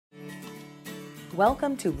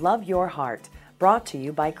Welcome to Love Your Heart, brought to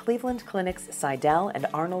you by Cleveland Clinic's Seidel and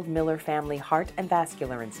Arnold Miller Family Heart and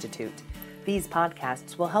Vascular Institute. These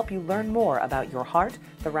podcasts will help you learn more about your heart,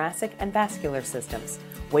 thoracic, and vascular systems,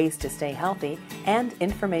 ways to stay healthy, and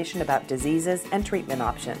information about diseases and treatment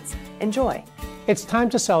options. Enjoy. It's time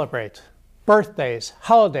to celebrate. Birthdays,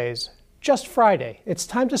 holidays, just Friday. It's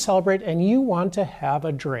time to celebrate and you want to have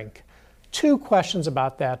a drink. 2 questions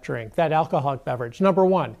about that drink, that alcoholic beverage. Number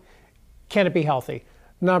 1, can it be healthy?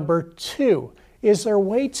 Number 2, is there a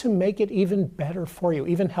way to make it even better for you,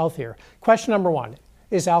 even healthier? Question number 1,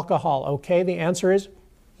 is alcohol okay? The answer is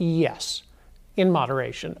yes, in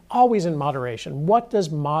moderation, always in moderation. What does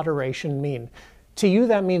moderation mean? To you,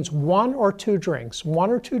 that means 1 or 2 drinks, 1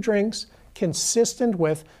 or 2 drinks consistent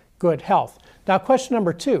with good health. Now, question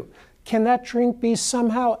number 2, can that drink be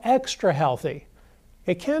somehow extra healthy?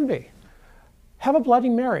 It can be. Have a Bloody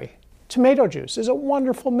Mary. Tomato juice is a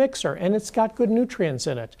wonderful mixer and it's got good nutrients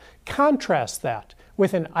in it. Contrast that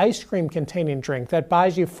with an ice cream containing drink that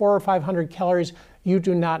buys you 400 or 500 calories you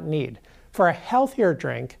do not need. For a healthier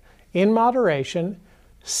drink, in moderation,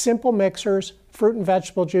 simple mixers, fruit and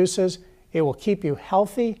vegetable juices, it will keep you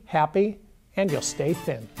healthy, happy, and you'll stay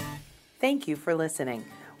thin. Thank you for listening.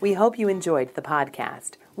 We hope you enjoyed the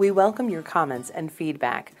podcast. We welcome your comments and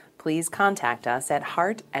feedback. Please contact us at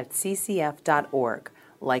heart@ccf.org.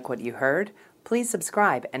 Like what you heard? Please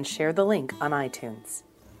subscribe and share the link on iTunes.